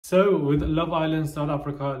So with Love Island South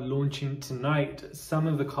Africa launching tonight, some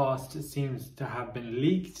of the cast seems to have been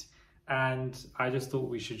leaked, and I just thought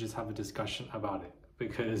we should just have a discussion about it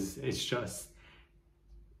because it's just,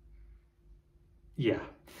 yeah.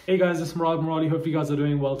 Hey guys, this is Murad Murali. Hope you guys are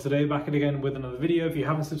doing well today. Back again with another video. If you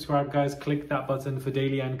haven't subscribed, guys, click that button for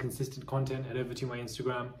daily and consistent content. Head over to my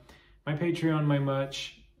Instagram, my Patreon, my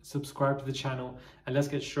merch. Subscribe to the channel, and let's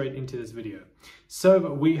get straight into this video.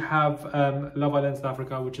 So we have Love Island South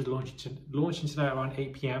Africa, which is launching tonight around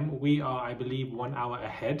 8 p.m. We are, I believe, 1 hour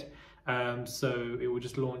ahead. So it will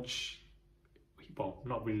just launch, well,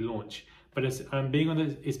 not really launch, but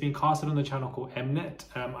it's being casted on the channel called Mnet.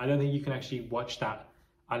 I don't think you can actually watch that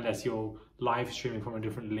unless you're live streaming from a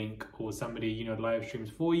different link, or somebody, live streams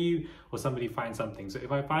for you, or somebody finds something. So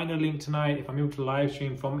if I find a link tonight, if I'm able to live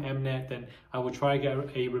stream from Mnet, then I will try to get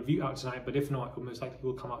a review out tonight. But if not, it most likely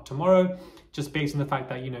will come out tomorrow, just based on the fact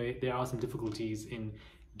that, there are some difficulties in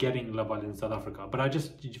getting Love Island South Africa. But I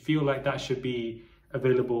just feel like that should be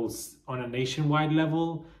available on a nationwide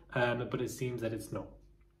level, but it seems that it's not.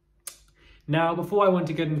 Now, before I want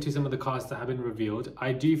to get into some of the casts that have been revealed,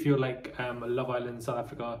 I do feel like Love Island South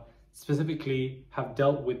Africa specifically have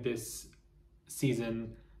dealt with this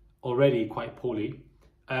season already quite poorly.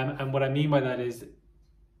 And what I mean by that is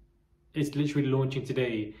it's literally launching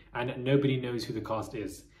today and nobody knows who the cast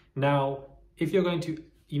is. Now, if you're going to,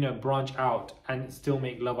 branch out and still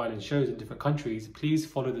make Love Island shows in different countries, please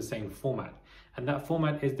follow the same format. And that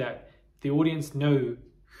format is that the audience know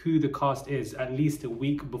who the cast is at least a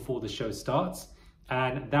week before the show starts.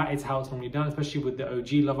 And that is how it's normally done, especially with the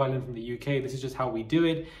OG Love Island from the UK. This is just how we do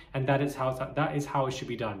it, and that is how it should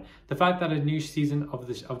be done. The fact that a new season of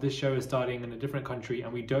this show is starting in a different country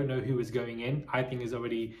and we don't know who is going in, I think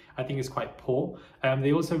is quite poor.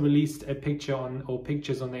 They also released a pictures on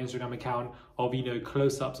the Instagram account of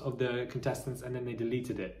close-ups of the contestants, and then they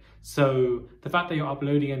deleted it. So the fact that you're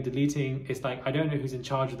uploading and deleting, it's like, I don't know who's in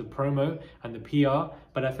charge of the promo and the PR,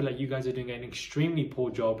 but I feel like you guys are doing an extremely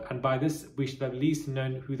poor job. And by this, we should have at least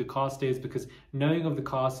known who the cast is, because knowing of the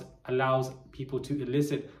cast allows people to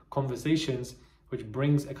elicit conversations, which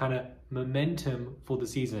brings a kind of momentum for the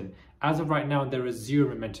season. As of right now, there is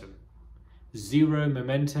zero momentum.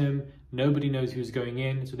 Nobody knows who's going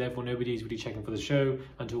in, so therefore nobody is really checking for the show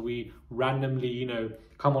until we randomly,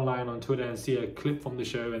 come online on Twitter and see a clip from the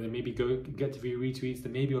show, and then maybe go get a few retweets.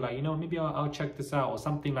 Then maybe you're like, maybe I'll check this out, or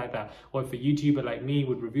something like that. Or if a YouTuber like me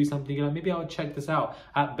would review something, you're like, maybe I'll check this out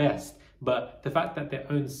at best. But the fact that their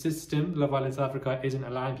own system, Love Island South Africa, isn't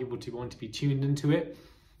allowing people to want to be tuned into it,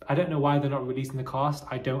 I don't know why they're not releasing the cast.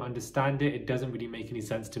 I don't understand it. It doesn't really make any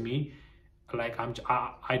sense to me. Like,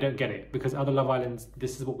 I don't get it, because other Love Islands,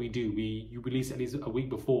 this is what we do. You release at least a week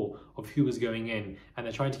before of who is going in, and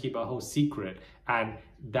they're trying to keep our whole secret, and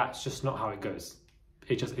that's just not how it goes.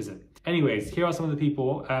 It just isn't. Anyways, here are some of the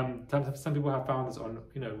people. Some people have found this on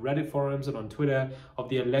Reddit forums and on Twitter of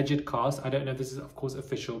the alleged cast. I don't know if this is, of course,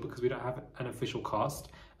 official, because we don't have an official cast,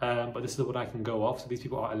 but this is what I can go off. So these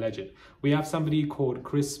people are alleged. We have somebody called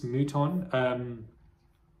Chris Mouton.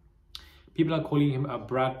 People are calling him a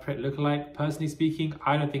Brad Pitt lookalike. Personally speaking,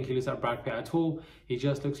 I don't think he looks like Brad Pitt at all. He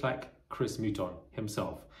just looks like Chris Mouton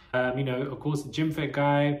himself. Of course, gym fit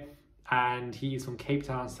guy, and he is from Cape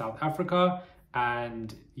Town, South Africa.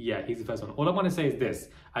 And yeah, he's the first one. All I want to say is this: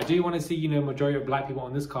 I do want to see, majority of black people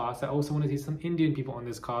on this cast. I also want to see some Indian people on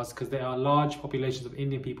this cast, because there are large populations of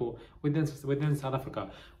Indian people within South Africa.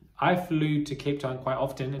 I flew to Cape Town quite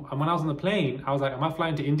often, and when I was on the plane, I was like, am I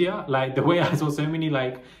flying to India? Like, the way I saw so many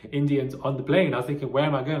Indians on the plane, I was thinking, where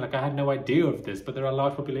am I going? Like, I had no idea of this, but there are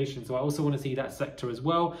large populations. So I also want to see that sector as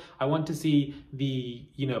well. I want to see the,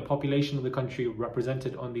 population of the country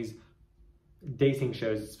represented on these dating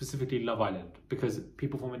shows, specifically Love Island, because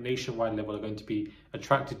people from a nationwide level are going to be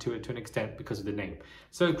attracted to it to an extent because of the name.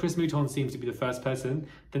 So Chris Mouton seems to be the first person.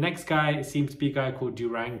 The next guy seems to be a guy called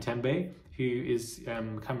Durang Tembe, who is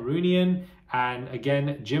Cameroonian, and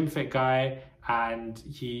again, gym fit guy, and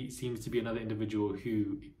he seems to be another individual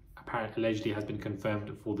who apparently allegedly has been confirmed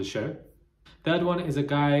for the show. Third one is a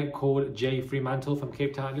guy called Jay Fremantle from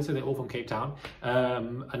Cape Town. Listen, they're all from Cape Town.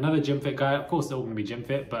 Another gym fit guy. Of course, they're all going to be gym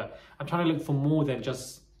fit, but I'm trying to look for more than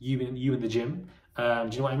just you in the gym. Do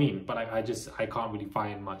you know what I mean? But I can't really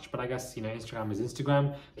find much. But I guess, Instagram is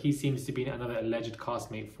Instagram. He seems to be another alleged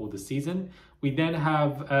castmate for the season. We then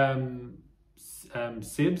have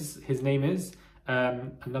Sibs, his name is,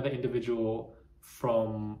 another individual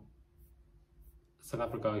from South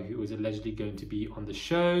Africa who is allegedly going to be on the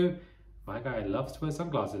show. My guy loves to wear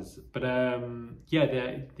sunglasses. But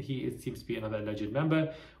he seems to be another alleged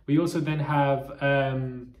member. We also then have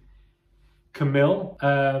Camille,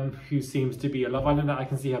 who seems to be a Love Islander. I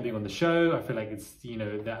can see her being on the show. I feel like it's, you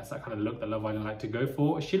know, that's that kind of look that Love Island like to go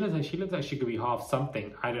for. She looks like she could be half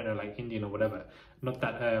something. I don't know, like Indian or whatever. Not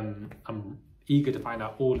that I'm eager to find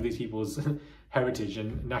out all of these people's heritage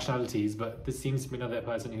and nationalities, but this seems to be another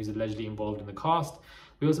person who's allegedly involved in the cast.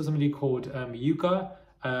 We also have somebody called Yuka.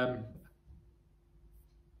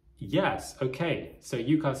 Yes, okay. So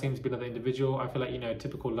Yuka seems to be another individual. I feel like, you know,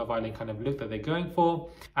 typical Love Island kind of look that they're going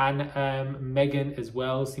for. And Megan as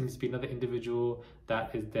well seems to be another individual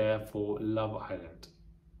that is there for Love Island.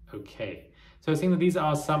 Okay. So I think that these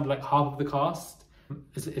are some, like, half of the cast.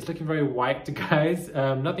 It's looking very white, guys.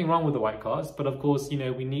 Nothing wrong with the white cast, but of course, you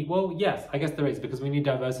know, we need, well, yes, I guess there is, because we need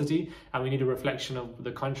diversity and we need a reflection of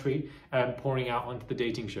the country pouring out onto the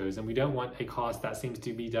dating shows. And we don't want a cast that seems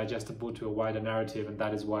to be digestible to a wider narrative, and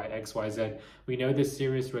that is why XYZ. We know there's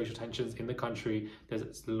serious racial tensions in the country.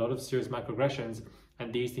 There's a lot of serious microaggressions,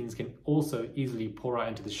 and these things can also easily pour out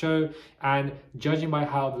into the show. And judging by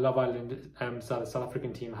how the Love Island South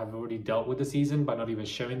African team have already dealt with the season by not even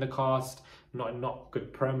showing the cast, not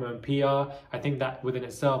good promo and PR, I think that within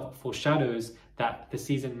itself foreshadows that the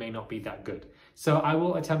season may not be that good. So I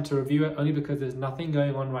will attempt to review it only because there's nothing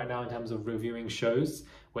going on right now in terms of reviewing shows.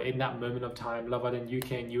 We're in that moment of time. Love Island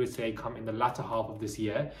UK and USA come in the latter half of this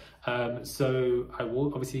year. So I will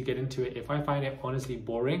obviously get into it. If I find it honestly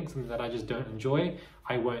boring, something that I just don't enjoy,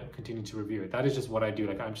 I won't continue to review it. That is just what I do.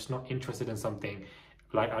 Like, I'm just not interested in something.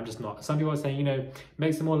 Like, I'm just not. Some people are saying, you know,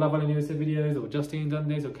 make some more Love Island USA videos, or Justine done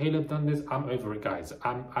this, or Caleb done this. I'm over it, guys.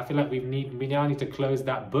 I feel like we now need to close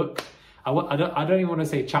that book. I don't even want to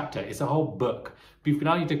say chapter. It's a whole book. We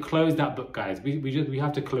now need to close that book, guys. We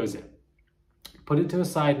have to close it. Put it to a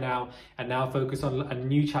side now, and now focus on a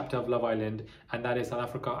new chapter of Love Island, and that is South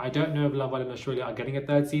Africa. I don't know if Love Island Australia are getting a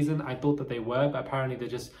third season. I thought that they were, but apparently they're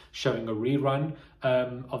just showing a rerun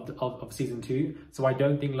of season 2. So I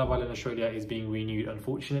don't think Love Island Australia is being renewed,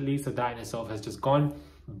 unfortunately. So that in itself has just gone.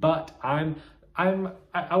 But I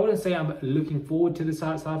wouldn't say I'm looking forward to the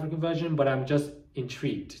South African version, but I'm just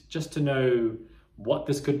intrigued just to know what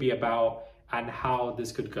this could be about and how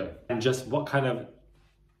this could go, and just what kind of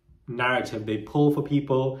narrative they pull for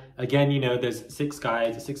people. Again, you know, there's 6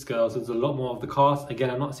 guys, 6 girls, so there's a lot more of the cast. Again,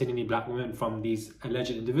 I'm not seeing any black women from these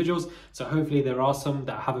alleged individuals, so hopefully there are some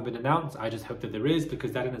that haven't been announced. I just hope that there is,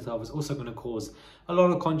 because that in itself is also going to cause a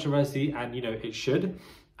lot of controversy, and you know, it should.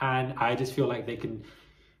 And I just feel like they can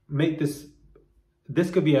make this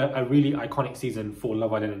could be a really iconic season for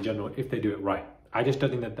Love Island in general if they do it right. I just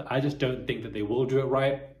don't think that they will do it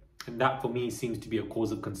right. And that for me seems to be a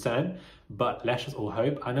cause of concern, but let's just all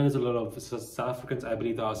hope. I know there's a lot of South Africans, I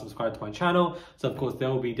believe, that are subscribed to my channel, so of course they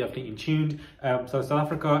will be definitely in tuned. So South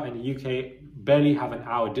Africa and the UK barely have an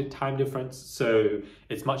hour time difference, so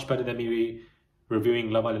it's much better than me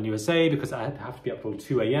reviewing Love Island USA, because I have to be up till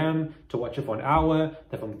 2 AM to watch it for an hour.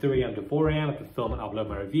 Then from 3 AM to 4 AM I have to film and upload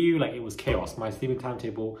my review. Like, it was chaos. My sleeping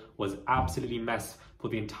timetable was absolutely mess for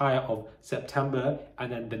the entire of September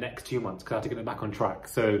and then the next 2 months, because I had to get it back on track.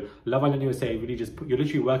 So Love Island USA really just you're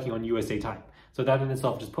literally working on USA time. So that in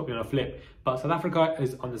itself just put me on a flip. But South Africa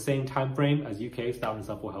is on the same time frame as UK, so that in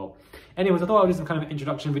itself will help. Anyways, I thought I would do some kind of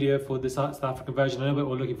introduction video for the South African version. I know we're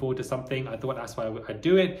all looking forward to something. I thought that's why I'd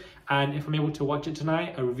do it. And if I'm able to watch it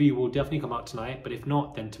tonight, a review will definitely come out tonight. But if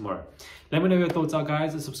not, then tomorrow. Let me know your thoughts are,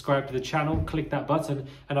 guys. Subscribe to the channel, click that button,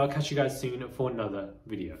 and I'll catch you guys soon for another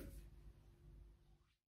video.